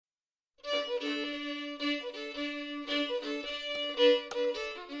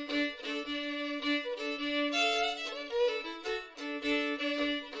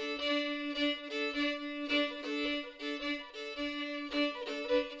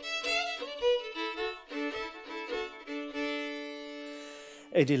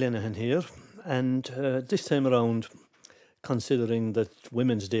Eddie Lenihan here, and this time around, considering that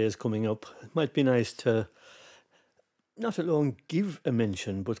Women's Day is coming up, it might be nice to not alone give a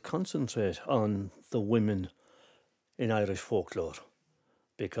mention but concentrate on the women in Irish folklore,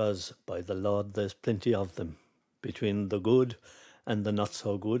 because by the Lord, there's plenty of them, between the good and the not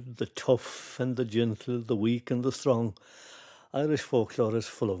so good, the tough and the gentle, the weak and the strong. Irish folklore is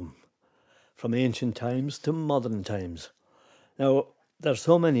full of them, from ancient times to modern times. Now, there's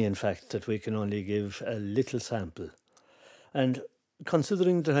so many, in fact, that we can only give a little sample. And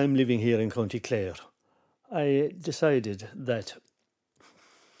considering that I'm living here in County Clare, I decided that,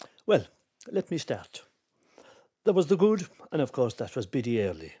 well, let me start. There was the good, and of course that was Biddy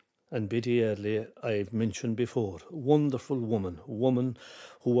Early. And Biddy Early, I've mentioned before, wonderful woman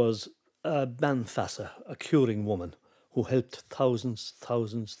who was a banfassa, a curing woman, who helped thousands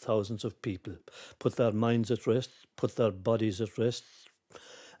of people put their minds at rest, put their bodies at rest,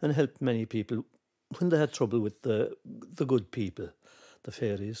 and helped many people when they had trouble with the good people, the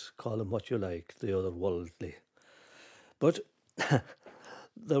fairies, call them what you like, the otherworldly. But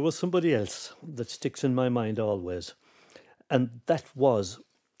there was somebody else that sticks in my mind always, and that was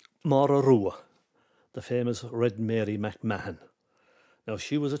Máire Rua, the famous Red Máire McMahon. Now,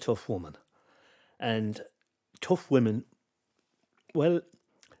 she was a tough woman, and tough women, well,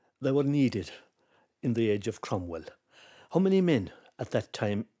 they were needed in the age of Cromwell. How many men at that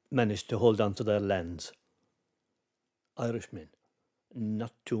time managed to hold on to their lands? Irishmen.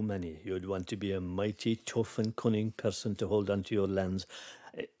 Not too many. You'd want to be a mighty tough and cunning person to hold on to your lands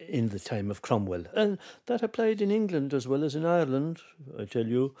in the time of Cromwell. And that applied in England as well as in Ireland. I tell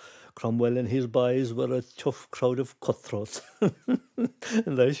you, Cromwell and his boys were a tough crowd of cutthroats.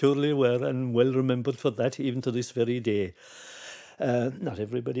 And they surely were, and well remembered for that, even to this very day. Not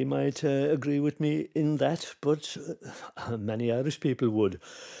everybody might agree with me in that, but many Irish people would.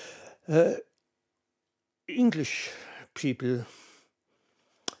 English people,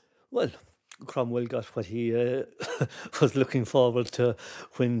 well, Cromwell got what he was looking forward to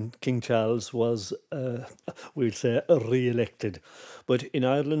when King Charles was, we'll say, re-elected. But in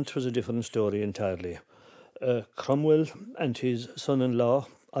Ireland, it was a different story entirely. Cromwell and his son-in-law,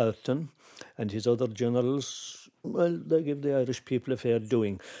 Ireton, and his other generals, well, they give the Irish people a fair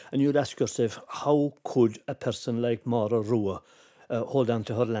doing. And you'd ask yourself, how could a person like Máire Rua hold on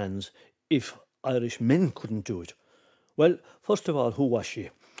to her lands if Irish men couldn't do it? Well, first of all, who was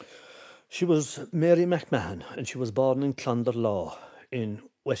she? She was Máire McMahon, and she was born in Clonderlaw in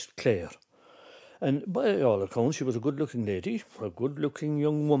West Clare. And by all accounts, she was a good-looking lady, a good-looking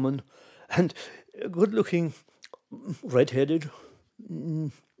young woman, and good-looking, red-headed,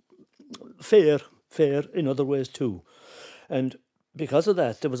 fair in other ways too. And because of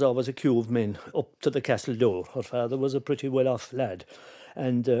that, there was always a queue of men up to the castle door. Her father was a pretty well-off lad,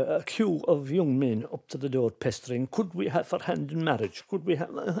 and a queue of young men up to the door pestering, could we have her hand in marriage? Could we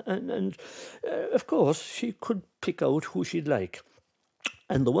have... And of course, she could pick out who she'd like.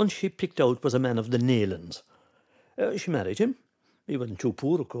 And the one she picked out was a man of the Naylands. She married him. He wasn't too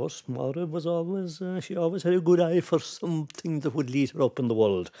poor, of course. Máire was always... she always had a good eye for something that would lead her up in the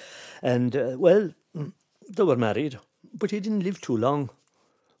world. And, well, they were married, but he didn't live too long.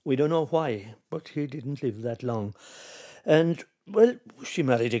 We don't know why, but he didn't live that long. And... well, she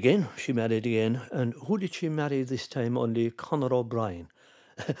married again, and who did she marry this time? Only Conor O'Brien,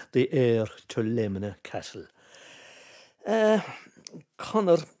 the heir to Lemina Castle.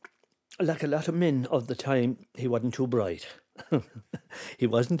 Conor, like a lot of men of the time, he wasn't too bright. He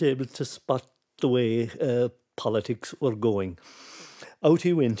wasn't able to spot the way politics were going. Out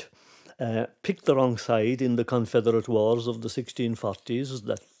he went, picked the wrong side in the Confederate Wars of the 1640s,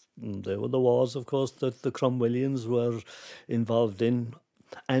 that they were the wars, of course, that the Cromwellians were involved in.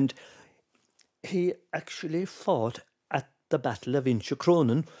 And he actually fought at the Battle of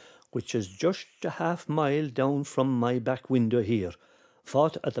Inchicronan, which is just a half-mile down from my back window here.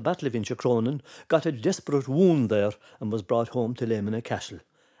 Fought at the Battle of Inchicronan, got a desperate wound there, and was brought home to Lemina Castle.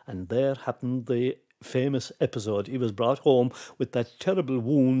 And there happened the famous episode. He was brought home with that terrible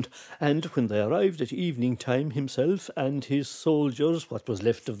wound, and when they arrived at evening time, himself and his soldiers, what was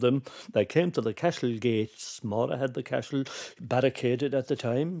left of them, they came to the castle gates. Máire had the castle barricaded at the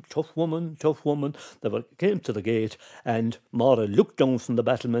time. Tough woman. They came to the gate, and Máire looked down from the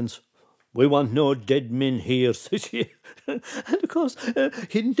battlements. "We want no dead men here," said she. And of course,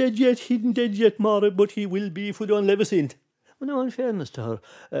 he isn't dead yet, Máire, but he will be if we don't let us in. Well, no, in fairness to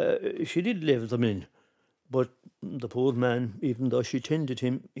her, she did leave them in. But the poor man, even though she tended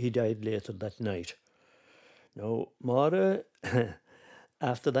him, he died later that night. Now, Máire,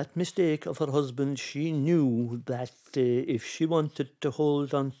 After that mistake of her husband, she knew that if she wanted to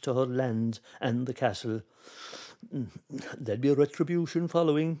hold on to her land and the castle, there'd be a retribution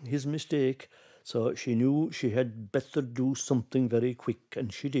following his mistake. So she knew she had better do something very quick,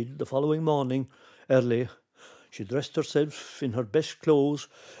 and she did. The following morning, early, she dressed herself in her best clothes,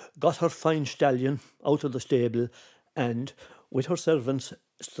 got her fine stallion out of the stable, and, with her servants,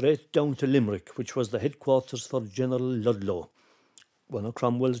 straight down to Limerick, which was the headquarters for General Ludlow, one of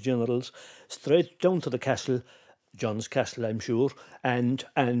Cromwell's generals, straight down to the castle, John's castle, I'm sure, and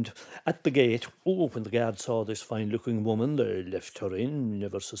at the gate, when the guards saw this fine-looking woman, they left her in,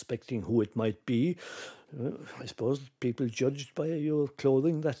 never suspecting who it might be. I suppose people judged by your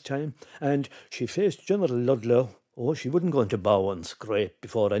clothing that time, and she faced General Ludlow. Oh, she wouldn't go into bow and scrape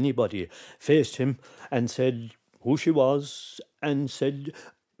before anybody, faced him and said who she was, and said,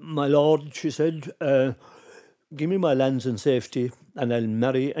 "My lord," she said, "give me my lands in safety, and I'll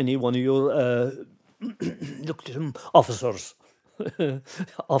marry any one of your," looked at him, "officers."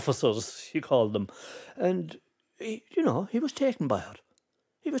 Officers, she called them. And, he was taken by her.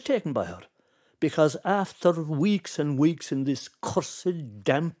 He was taken by her. Because after weeks and weeks in this cursed,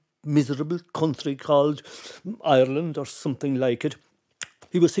 damp, miserable country called Ireland or something like it,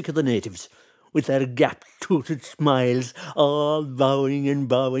 he was sick of the natives, with their gap-toothed smiles, all bowing and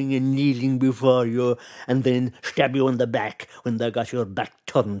kneeling before you, and then stab you in the back when they got your back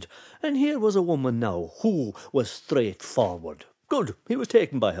turned. And here was a woman now who was straightforward. Good, he was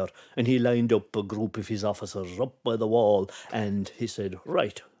taken by her, and he lined up a group of his officers up by the wall, and he said,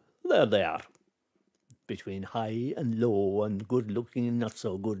 "Right, there they are, between high and low and good-looking and not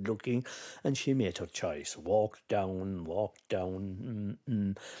so good-looking," and she made her choice, walked down,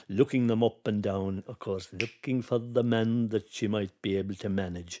 looking them up and down, of course, looking for the man that she might be able to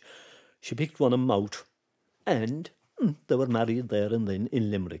manage. She picked one of them out, and they were married there and then in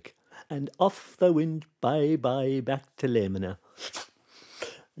Limerick, and off they went bye-bye back to Lamina.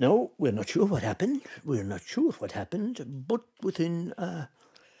 Now, we're not sure what happened, but within a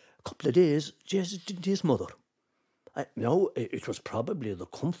couple of days, Jesus did his mother. Now, it was probably the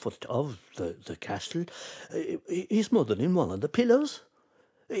comfort of the castle. His mother in one of the pillows.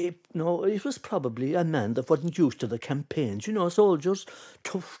 It was probably a man that wasn't used to the campaigns. Soldiers,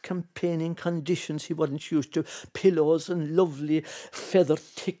 tough campaigning conditions. He wasn't used to pillows and lovely feather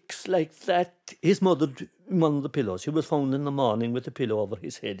ticks like that. His mother in one of the pillows. He was found in the morning with the pillow over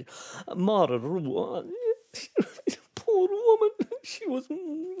his head. Máire Rua, poor woman, she was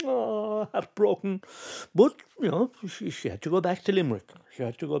heartbroken. But, she had to go back to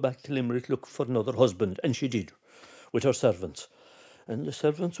Limerick. Look for another husband, and she did, with her servants. And the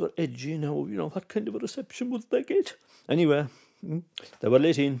servants were edgy now. What kind of a reception would they get? Anyway, they were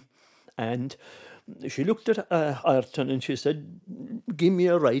let in, and she looked at Ayrton and she said, "Give me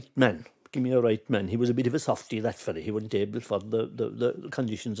a right man. He was a bit of a softy, that fella. He wasn't able for the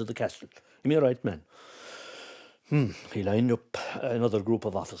conditions of the castle. Give me a right man." He lined up another group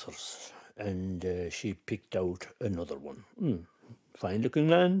of officers, and she picked out another one. Fine-looking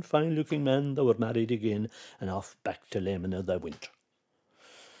man. They were married again, and off back to Lamina they went.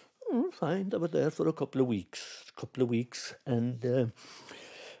 Fine, they were there for a couple of weeks, and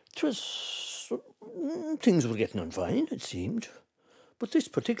it was, things were getting on fine, it seemed. But this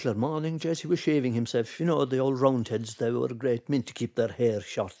particular morning, Jesse was shaving himself. The old Roundheads, they were a great mint to keep their hair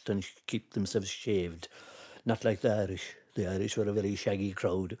short and keep themselves shaved. Not like the Irish. The Irish were a very shaggy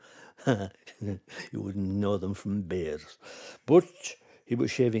crowd. You wouldn't know them from bears. But he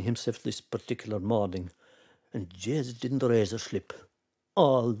was shaving himself this particular morning, and Jez, didn't the razor slip?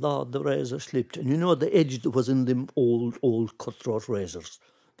 Oh, Lord, the razor slipped. And the edge that was in them old cutthroat razors,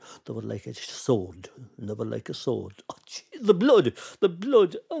 they were like a sword. Oh, gee, the blood.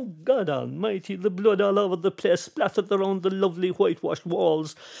 Oh, God almighty, the blood all over the place, splattered around the lovely whitewashed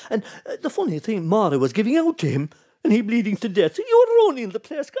walls. And the funny thing, Máire was giving out to him, and he bleeding to death. "You were ruining the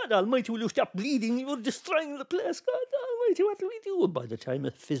place. God almighty, will you stop bleeding? You were destroying the place. God almighty, what do we do?" By the time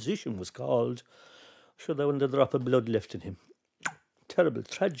a physician was called, sure, there wasn't a drop of blood left in him. Terrible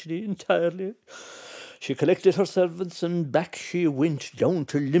tragedy entirely. She collected her servants, and back she went down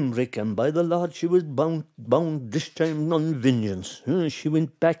to Limerick, and by the Lord she was bound this time on vengeance. She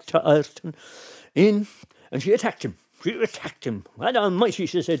went back to Ayrton and she attacked him. God almighty,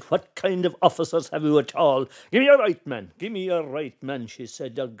 she said, "What kind of officers have you at all? Give me a right man. She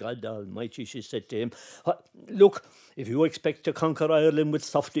said. Oh, God almighty, she said to him, "Look, if you expect to conquer Ireland with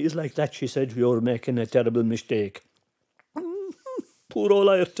softies like that," she said, "you're making a terrible mistake." Poor old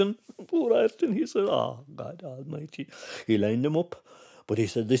Ayrton, he said, "Oh, God almighty." He lined him up, but he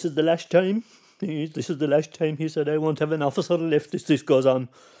said, "This is the last time. This is the last time, he said. I won't have an officer left if this goes on.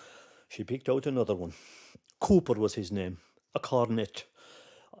 She picked out another one. Cooper was his name, a cornet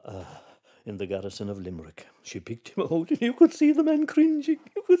in the garrison of Limerick. She picked him out, and you could see the man cringing.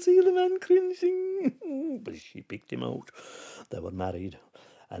 You could see the man cringing. But she picked him out. They were married,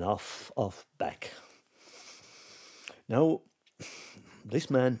 and off back. Now,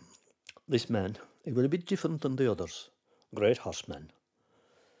 this man, he was a bit different than the others. Great horseman.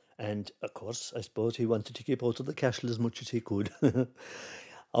 And, of course, I suppose he wanted to keep out of the castle as much as he could.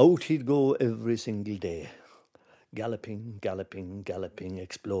 Out he'd go every single day, galloping,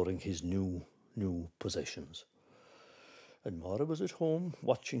 exploring his new possessions. And Máire was at home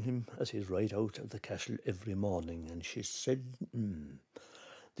watching him as he'd ride out of the castle every morning, and she said,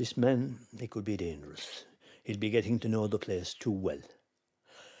 this man, he could be dangerous. He'll be getting to know the place too well.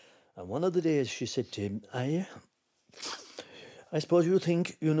 And one of the days she said to him, I suppose you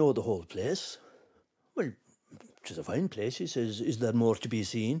think you know the whole place? Well, it's a fine place, he says. Is there more to be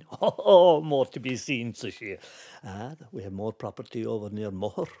seen? Oh, more to be seen, says she. We have more property over near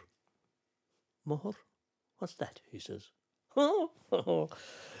Moher. Moher? What's that? He says.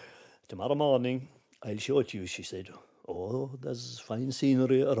 Tomorrow morning I'll show it you, she said. Oh, there's fine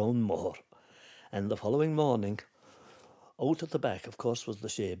scenery around Moher. And the following morning, out at the back, of course, was the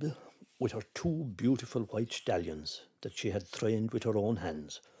stable with her two beautiful white stallions that she had trained with her own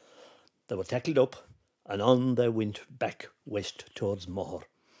hands. They were tackled up, and on they went back west towards Moher.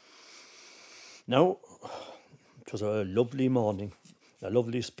 Now, it was a lovely morning, a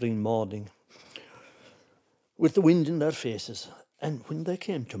lovely spring morning, with the wind in their faces. And when they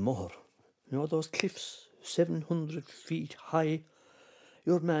came to Moher, you know those cliffs, 700 feet high,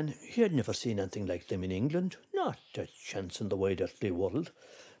 your man, he had never seen anything like them in England, not a chance in the wide earthly world.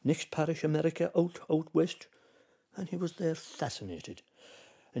 Next parish America, out west, and he was there fascinated.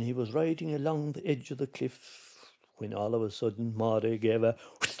 And he was riding along the edge of the cliff when all of a sudden Máire gave a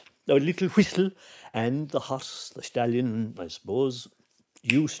little whistle, and the horse, the stallion, I suppose,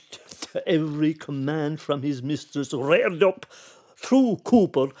 used to every command from his mistress, reared up through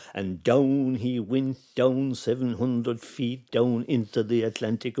Cooper, and down he went, down 700 feet down into the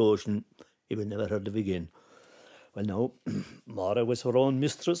Atlantic Ocean. He was never heard of again. Well, now, Máire was her own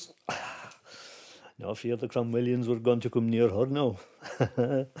mistress. No fear the Cromwellians were going to come near her now.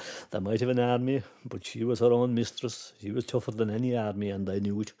 They might have an army, but she was her own mistress. She was tougher than any army, and they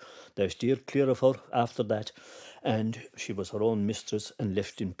knew it. They steered clear of her after that, and she was her own mistress and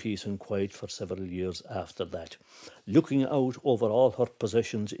left in peace and quiet for several years after that, looking out over all her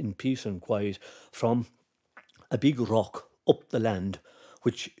possessions in peace and quiet from a big rock up the land,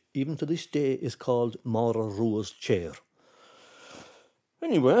 which even to this day is called Máire Rua's chair.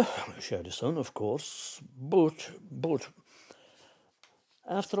 Anyway, she had a son, of course, but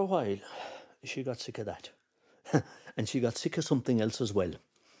after a while, she got sick of that. And she got sick of something else as well.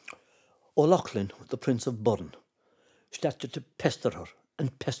 O'Loughlin, the Prince of Burren, started to pester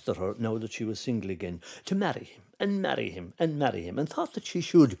her now that she was single again, to marry him, and thought that she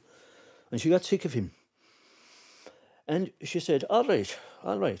should. And she got sick of him. And she said, all right,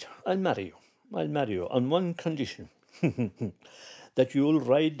 I'll marry you on one condition. That you'll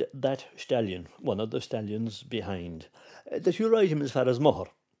ride that stallion, one of the stallions behind, that you ride him as far as Moher.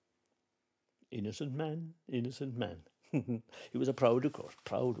 Innocent man. He was a proud, of course,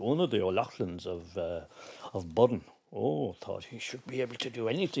 one of the O'Loughlins of Burren. Oh, thought he should be able to do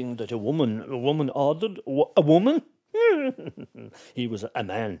anything that a woman ordered. A woman? He was a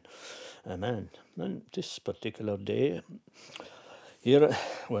man. And this particular day, here,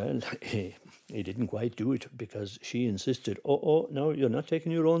 well, he didn't quite do it because she insisted, no, you're not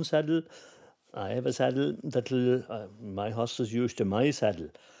taking your own saddle. I have a saddle my horse is used to my saddle.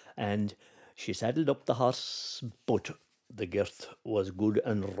 And she saddled up the horse, but the girth was good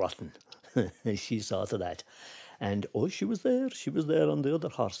and rotten. She saw to that. And, she was there on the other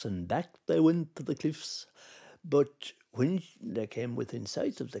horse, and back they went to the cliffs. But when they came within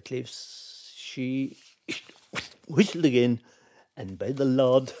sight of the cliffs, she whistled again, and by the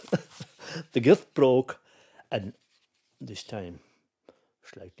Lord, the girth broke, and this time,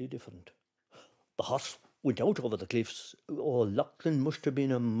 slightly different. The horse went out over the cliffs. O'Loughlin must have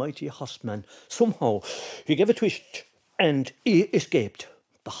been a mighty horseman. Somehow, he gave a twist, and he escaped.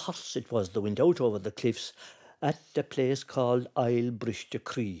 The horse it was that went out over the cliffs at a place called Isle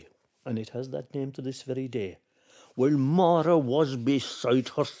Bristecree, and it has that name to this very day. Well, Máire was beside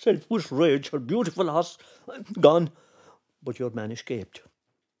herself with rage. Her beautiful horse gone, but your man escaped.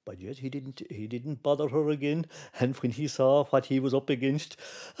 But yet he didn't bother her again, and when he saw what he was up against,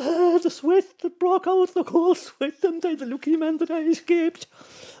 the sweat that broke out, the cold sweat, and the lucky man that I escaped.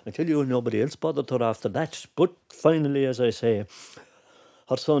 I tell you, nobody else bothered her after that. But finally, as I say,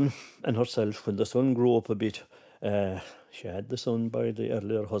 her son and herself, when the son grew up a bit, she had the son by the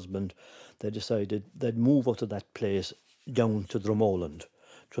earlier husband, they decided they'd move out of that place down to Drummond.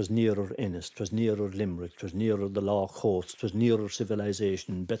 'Twas nearer Ennis, 'twas nearer Limerick, 'twas nearer the law courts, 'twas nearer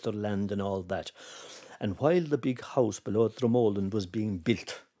civilization, better land and all that. And while the big house below Drummond was being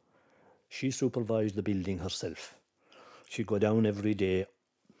built, she supervised the building herself. She'd go down every day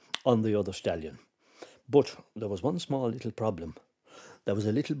on the other stallion. But there was one small little problem. There was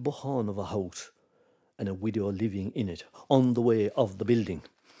a little bohan of a house and a widow living in it, on the way of the building.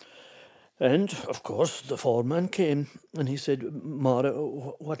 And, of course, the foreman came and he said, Máire,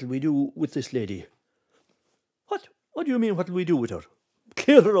 what'll we do with this lady? What? What do you mean, what'll we do with her?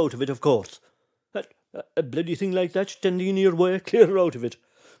 Clear her out of it, of course. A bloody thing like that standing in your way, clear her out of it.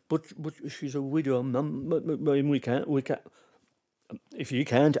 But she's a widow, ma'am. We can't. If you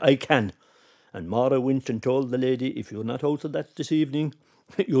can't, I can. And Máire went and told the lady, if you're not out of that this evening,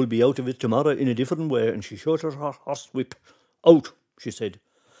 you'll be out of it tomorrow in a different way. And she shot her horsewhip. Out, she said.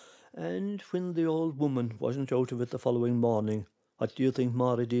 And when the old woman wasn't out of it the following morning, what do you think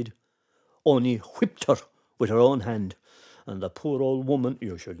Máire did? Only whipped her with her own hand. And the poor old woman,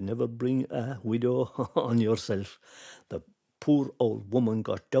 you should never bring a widow on yourself. The poor old woman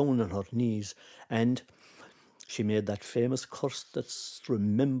got down on her knees and she made that famous curse that's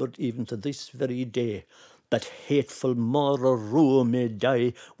remembered even to this very day, that hateful Máire Rua may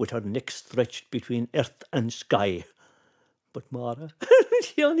die with her neck stretched between earth and sky. But Máire,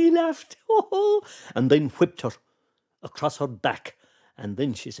 she only laughed, and then whipped her across her back. And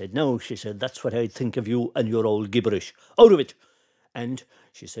then she said, now, she said, that's what I think of you and your old gibberish. Out of it! And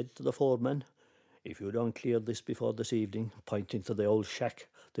she said to the foreman, if you don't clear this before this evening, pointing to the old shack,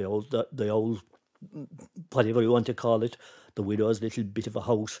 the old, whatever you want to call it, the widow's little bit of a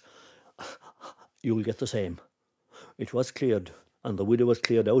house, you'll get the same. It was cleared, and the widow was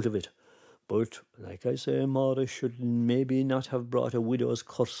cleared out of it. But, like I say, Máire should maybe not have brought a widow's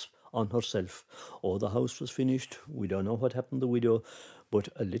curse on herself. Oh, the house was finished. We don't know what happened to the widow. But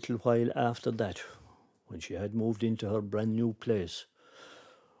a little while after that, when she had moved into her brand new place,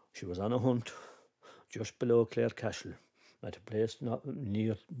 she was on a hunt just below Clare Castle, at a place not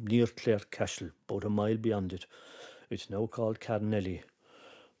near Clare Castle, about a mile beyond it. It's now called Carnelly.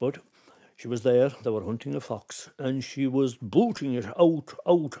 But she was there, they were hunting a fox, and she was booting it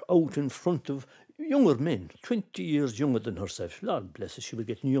out in front of younger men, 20 years younger than herself. Lord bless her, she was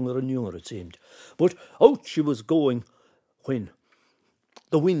getting younger and younger, it seemed. But out she was going when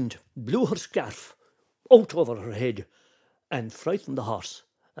the wind blew her scarf out over her head and frightened the horse.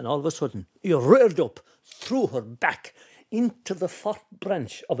 And all of a sudden, he reared up, threw her back into the forked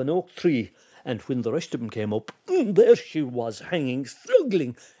branch of an oak tree. And when the rest of them came up, there she was, hanging,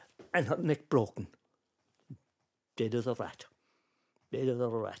 struggling, and her neck broken. Dead as a rat. Dead as a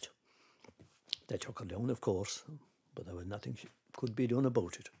rat. They took her down, of course, but there was nothing could be done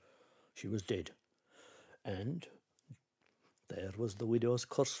about it. She was dead. And there was the widow's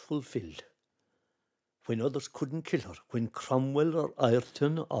curse fulfilled. When others couldn't kill her, when Cromwell or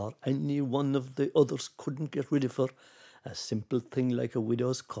Ayrton or any one of the others couldn't get rid of her, a simple thing like a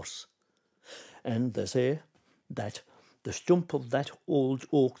widow's curse. And they say that the stump of that old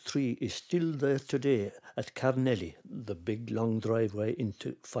oak tree is still there today at Carnelly, the big long driveway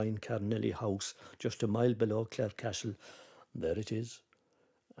into fine Carnelly house, just a mile below Clare Castle. There it is.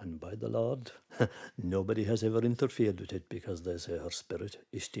 And by the Lord, nobody has ever interfered with it, because they say her spirit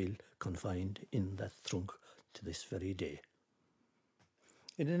is still confined in that trunk to this very day.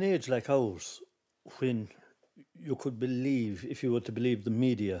 In an age like ours, when you could believe, if you were to believe the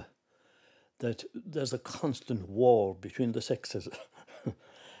media, that there's a constant war between the sexes.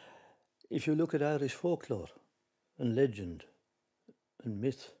 If you look at Irish folklore and legend and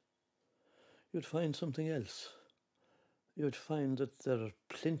myth, you'd find something else. You'd find that there are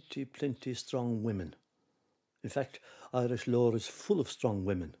plenty strong women. In fact, Irish lore is full of strong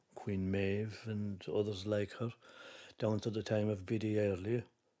women. Queen Maeve and others like her, down to the time of Biddy Early.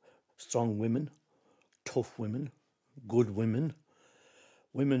 Strong women, tough women, good women,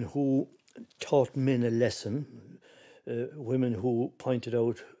 women who taught men a lesson, women who pointed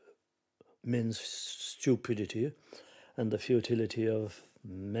out men's stupidity and the futility of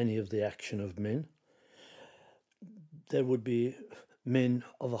many of the action of men. There would be men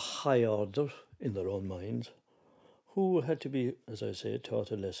of a high order in their own minds who had to be, as I say,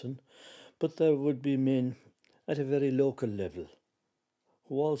 taught a lesson, but there would be men at a very local level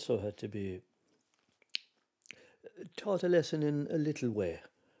who also had to be taught a lesson in a little way.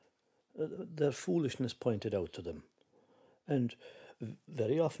 Their foolishness pointed out to them. And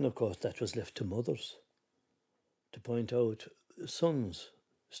very often, of course, that was left to mothers to point out sons'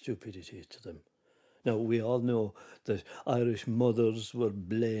 stupidity to them. Now, we all know that Irish mothers were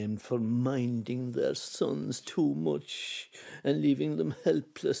blamed for minding their sons too much and leaving them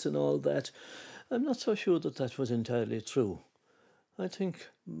helpless and all that. I'm not so sure that that was entirely true. I think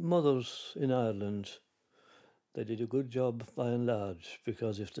mothers in Ireland, they did a good job by and large,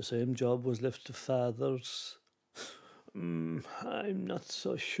 because if the same job was left to fathers, I'm not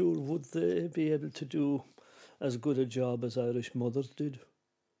so sure would they be able to do as good a job as Irish mothers did.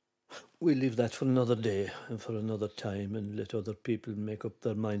 We'll leave that for another day and for another time and let other people make up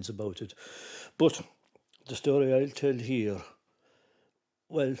their minds about it. But the story I'll tell here,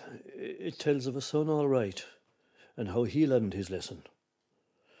 well, it tells of a son all right and how he learned his lesson.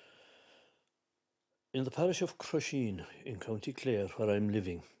 In the parish of Crusheen in County Clare, where I'm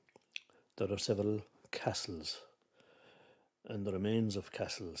living, there are several castles and the remains of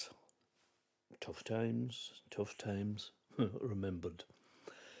castles. Tough times, remembered.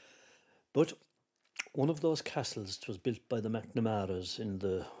 But one of those castles was built by the McNamaras in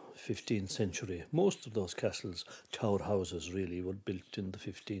the 15th century. Most of those castles, tower houses really, were built in the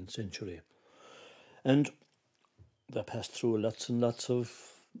 15th century. And they passed through lots and lots of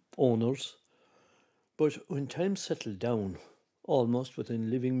owners. But when time settled down, almost within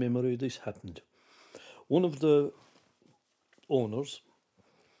living memory, this happened. One of the owners,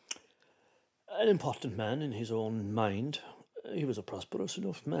 an important man in his own mind, he was a prosperous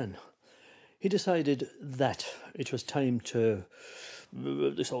enough man, he decided that it was time to,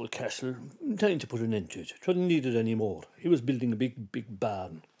 this old castle, time to put an end to it. It wasn't needed anymore. He was building a big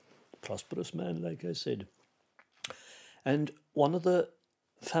barn. Prosperous man, like I said. And one of the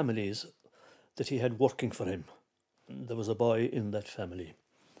families that he had working for him, there was a boy in that family.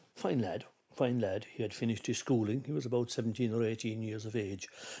 Fine lad. He had finished his schooling. He was about 17 or 18 years of age.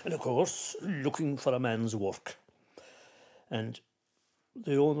 And of course, looking for a man's work. And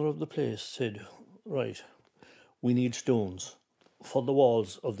the owner of the place said, right, we need stones for the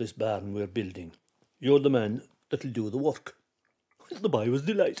walls of this barn we're building. You're the man that'll do the work. The boy was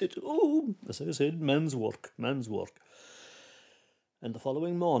delighted. Oh, as I said, man's work. And the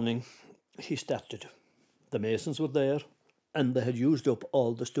following morning, he started. The masons were there, and they had used up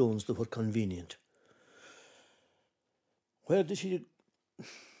all the stones that were convenient. Where did he?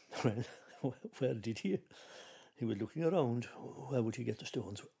 Well, where did he? He was looking around. Where would he get the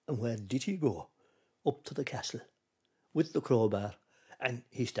stones? And where did he go? Up to the castle with the crowbar, and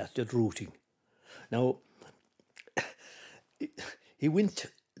he started rooting. Now, he went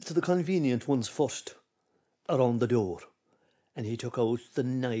to the convenient ones first, around the door, and he took out the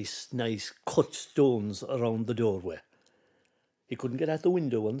nice cut stones around the doorway. He couldn't get at the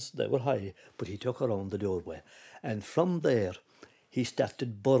window ones, they were high, but he took around the doorway. And from there, he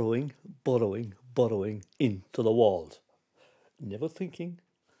started burrowing into the walls, never thinking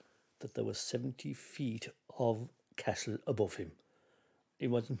that there was 70 feet of castle above him. He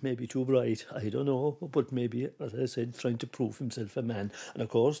wasn't maybe too bright, I don't know, but maybe, as I said, trying to prove himself a man. And of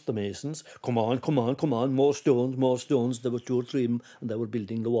course, the masons, come on, more stones. There were 2 or 3 of them, and they were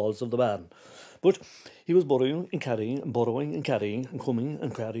building the walls of the barn. But he was borrowing and carrying, and borrowing and carrying, and coming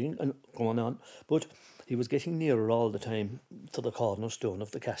and carrying, and going on. But he was getting nearer all the time to the cornerstone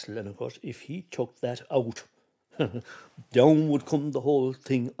of the castle, and of course, if he took that out, down would come the whole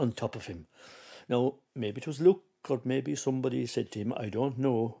thing on top of him. Now, maybe it was luck, or maybe somebody said to him, I don't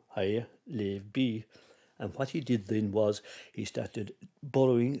know, I leave be. And what he did then was he started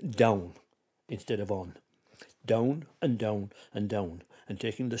burrowing down instead of on. Down and down and down, and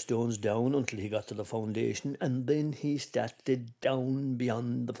taking the stones down until he got to the foundation, and then he started down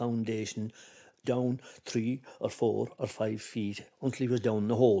beyond the foundation, down 3 or 4 or 5 feet until he was down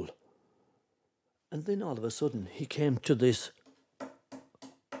the hole. And then all of a sudden he came to this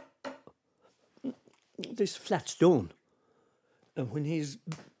flat stone, and when his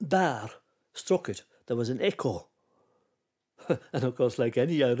bar struck it, there was an echo. And of course, like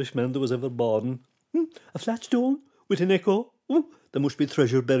any Irishman that was ever born, a flat stone with an echo, there must be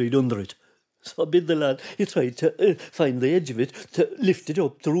treasure buried under it. So bid the lad, he tried to find the edge of it, to lift it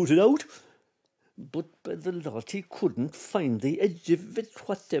up, to root it out. But by the Lord, he couldn't find the edge of it,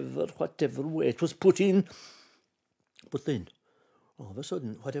 whatever way it was put in. But then, all of a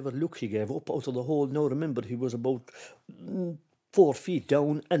sudden, whatever look he gave up out of the hole, now remember, he was about 4 feet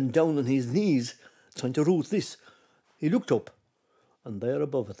down and down on his knees, trying to root this. He looked up, and there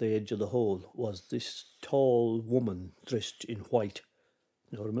above at the edge of the hole was this tall woman dressed in white.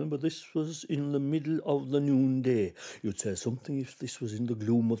 Now remember, this was in the middle of the noonday. You'd say something if this was in the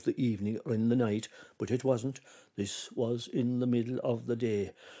gloom of the evening or in the night, but it wasn't. This was in the middle of the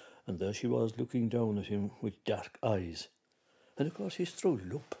day. And there she was looking down at him with dark eyes. And of course he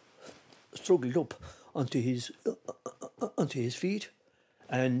struggled up onto his feet,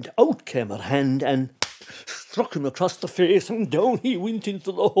 and out came her hand and struck him across the face, and down he went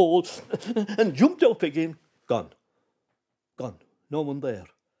into the hole and jumped up again. Gone. No one there.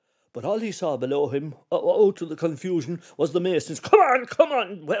 But all he saw below him, out of the confusion, was the masons. Come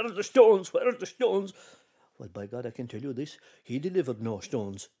on, where are the stones? Well, by God, I can tell you this, he delivered no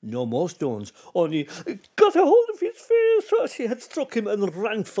stones, no more stones, only got a hold of his face, for she had struck him and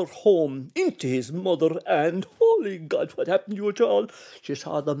ran for home, into his mother, and, holy God, what happened to you at all? She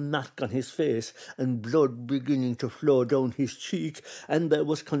saw the mark on his face, and blood beginning to flow down his cheek, and there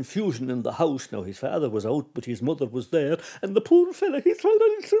was confusion in the house. Now, his father was out, but his mother was there, and the poor fellow, he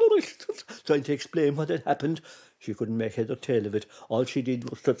trying to explain what had happened. She couldn't make head or tail of it. All she did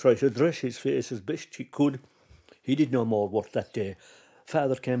was to try to dress his face as best she could. He did no more work that day.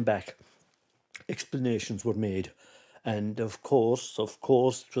 Father came back. Explanations were made. And of course, it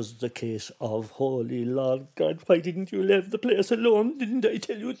was the case of, holy Lord God, why didn't you leave the place alone? Didn't I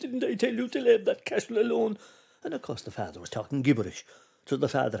tell you to leave that castle alone? And of course the father was talking gibberish. So the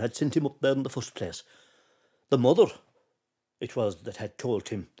father had sent him up there in the first place. The mother, it was that had told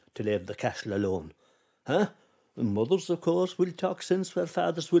him to leave the castle alone. Huh? Mothers, of course, will talk sense where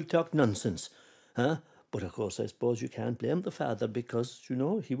fathers will talk nonsense. Huh? But, of course, I suppose you can't blame the father because, you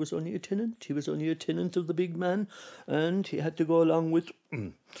know, he was only a tenant. He was only a tenant of the big man, and he had to go along with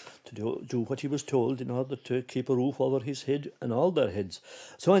to do what he was told in order to keep a roof over his head and all their heads.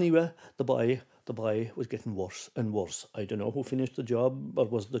 So anyway, the boy was getting worse and worse. I don't know who finished the job, or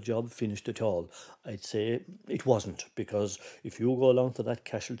was the job finished at all. I'd say it wasn't, because if you go along to that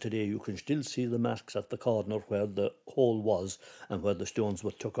castle today, you can still see the marks at the corner where the hole was and where the stones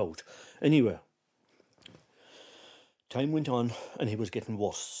were took out. Anyway, time went on, and he was getting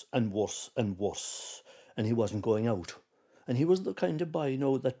worse and worse and worse, and he wasn't going out. And he was the kind of boy, you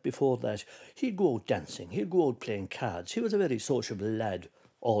know, that before that, he'd go out dancing, he'd go out playing cards. He was a very sociable lad.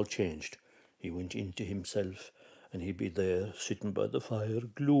 All changed. He went into himself, and he'd be there sitting by the fire,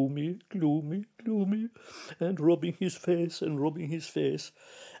 gloomy, and rubbing his face.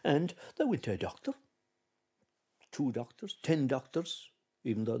 And they went to a doctor, 2 doctors, 10 doctors,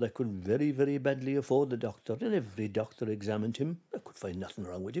 even though they could very, very badly afford a doctor, and every doctor examined him. They could find nothing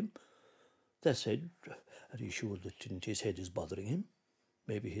wrong with him. They said, are you sure that his head is bothering him?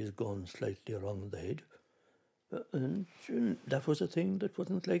 Maybe he's gone slightly wrong in the head. And that was a thing that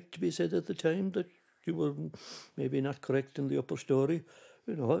wasn't like to be said at the time, that you were maybe not correct in the upper story.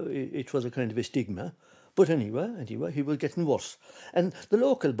 You know, it was a kind of a stigma. But anyway, he was getting worse. And the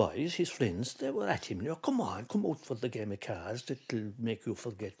local boys, his friends, they were at him, you know, come out for the game of cards, it'll make you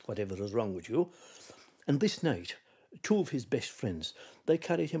forget whatever is wrong with you. And this night, 2 of his best friends, they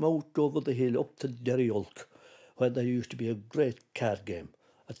carried him out over the hill up to Cailleach, where there used to be a great card game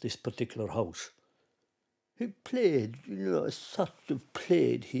at this particular house. He played, you know, he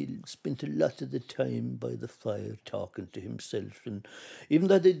spent a lot of the time by the fire talking to himself, and even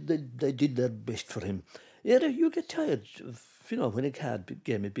though they did their best for him, you get tired of, you know, when a card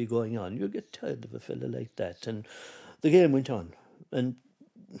game would be going on, you get tired of a fella like that. And the game went on, and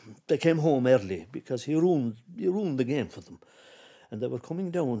they came home early because he ruined the game for them. And they were coming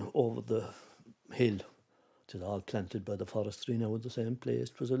down over the hill. It was all planted by the forestry now in the same place.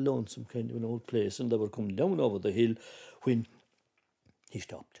 It was a lonesome kind of an old place, and they were coming down over the hill when he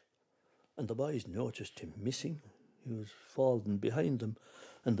stopped. And the boys noticed him missing. He was falling behind them,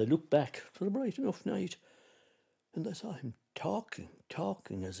 and they looked back. It was a bright enough night, and they saw him talking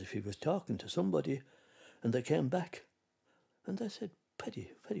as if he was talking to somebody. And they came back, and they said,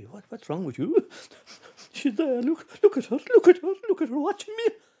 Paddy, what's wrong with you? She's there, look at her, watching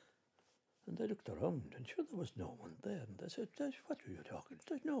me. And they looked around, and sure there was no one there. And they said, what are you talking?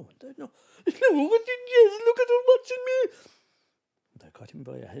 There's no one. Yes, look at her watching me. And they caught him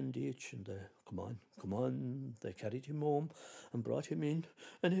by a hand each, and they, come on. They carried him home and brought him in.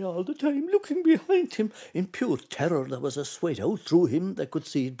 And he all the time looking behind him in pure terror. There was a sweat out through him. They could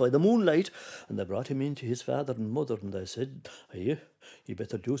see it by the moonlight. And they brought him in to his father and mother, and they said, you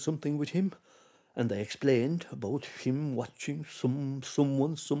better do something with him. And they explained about him watching someone,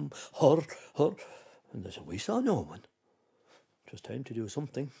 her. And they said, we saw no one. It was time to do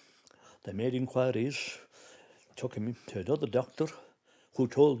something. They made inquiries, took him to another doctor, who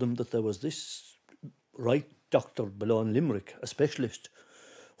told them that there was this right doctor below in Limerick, a specialist,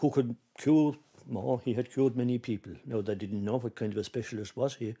 who could cure Oh, he had cured many people. Now, they didn't know what kind of a specialist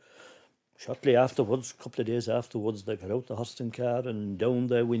was he. Shortly afterwards, a couple of days afterwards, they got out the horse and car and down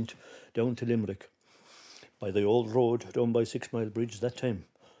they went, down to Limerick, by the old road, down by 6 Mile Bridge that time.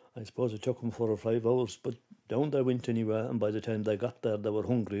 I suppose it took them 4 or 5 hours, but down they went anyway, and by the time they got there, they were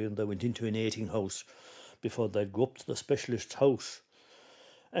hungry, and they went into an eating house before they'd go up to the specialist's house.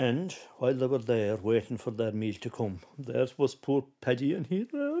 And while they were there, waiting for their meal to come, there was poor Paddy, and he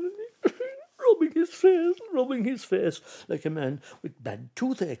rubbing his face like a man with bad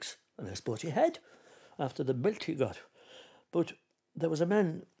toothaches. And I suppose he had, after the belt he got. But there was a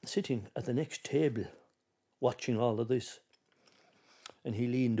man sitting at the next table, watching all of this. And he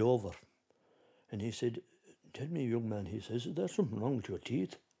leaned over, and he said, "Tell me, young man," he says, "is there something wrong with your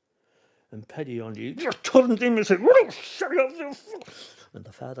teeth?" And Paddy only turned him and said, and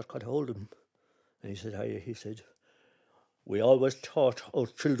the father caught hold of him. And he said, "Hiya," he said, "we always taught our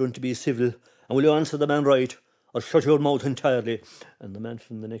children to be civil, and will you answer the man right, or shut your mouth entirely?" And the man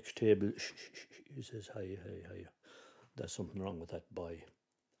from the next table, he says, "Hiya, hiya, there's something wrong with that boy."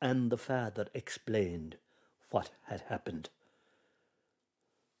 And the father explained what had happened.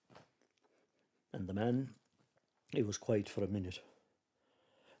 And the man, he was quiet for a minute.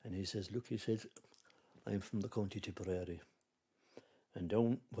 And he says, "Look," he said, "I'm from the county Tipperary. And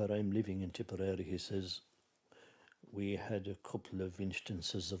down where I'm living in Tipperary," he says, "we had a couple of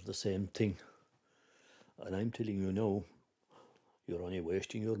instances of the same thing. And I'm telling you now, you're only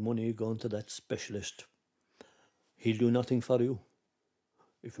wasting your money going to that specialist. He'll do nothing for you.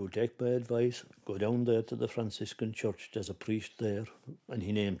 If you take my advice, go down there to the Franciscan church. There's a priest there," and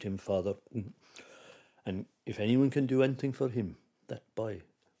he named him Father. "And if anyone can do anything for him, that boy,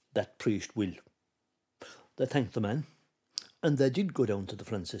 that priest will." They thanked the man, and they did go down to the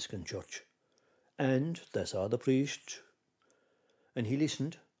Franciscan church. And they saw the priest, and he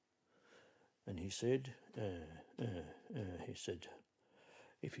listened. And he said,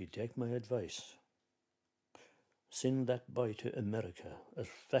 "If you take my advice, send that boy to America as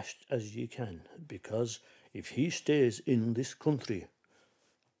fast as ye can, because if he stays in this country,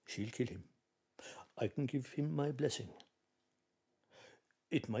 she'll kill him. I can give him my blessing.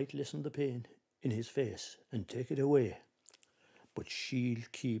 It might lessen the pain in his face and take it away, but she'll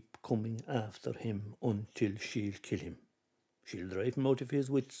keep coming after him until she'll kill him. She'll drive him out of his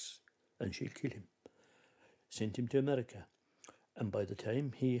wits and she'll kill him. Send him to America, and by the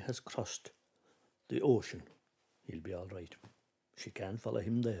time he has crossed the ocean, he'll be all right. She can't follow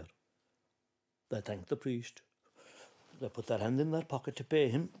him there." They thanked the priest. They put their hand in their pocket to pay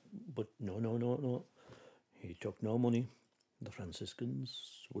him, but no. He took no money. The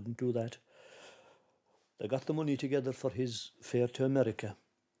Franciscans wouldn't do that. They got the money together for his fare to America.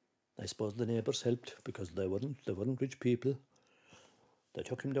 I suppose the neighbours helped, because they weren't rich people. They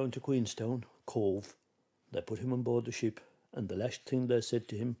took him down to Queenstown Cove. They put him on board the ship, and the last thing they said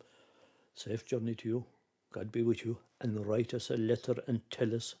to him, "Safe journey to you, God be with you, and write us a letter and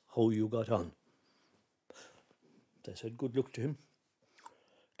tell us how you got on." They said good luck to him,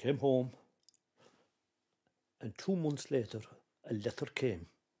 came home, and 2 months later a letter came,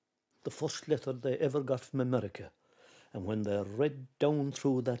 the first letter they ever got from America. And when they read down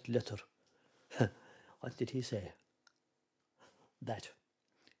through that letter, what did he say? That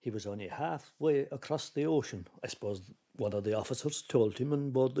he was only halfway across the ocean. I suppose one of the officers told him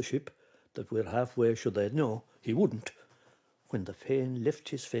on board the ship that we're halfway, should they know, he wouldn't, when the pain left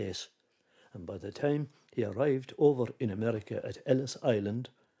his face. And by the time he arrived over in America at Ellis Island,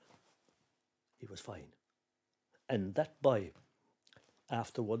 he was fine. And that boy,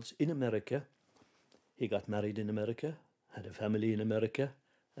 afterwards in America, he got married in America, had a family in America,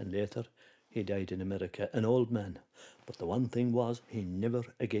 and later he died in America, an old man. But the one thing was, he never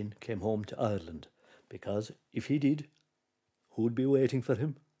again came home to Ireland, because if he did, who'd be waiting for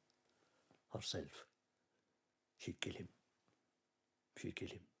him? Herself. She'd kill him. She'd kill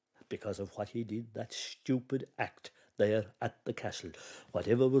him. Because of what he did, that stupid act there at the castle.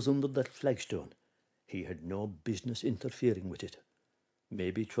 Whatever was under that flagstone, he had no business interfering with it.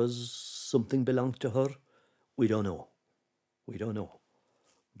 Maybe it was something belonged to her. We don't know.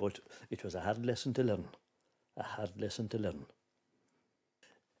 But it was a hard lesson to learn.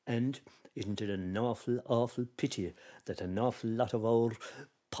 And isn't it an awful, awful pity that an awful lot of our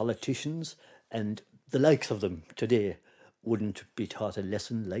politicians and the likes of them today wouldn't be taught a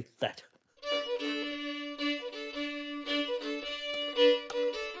lesson like that?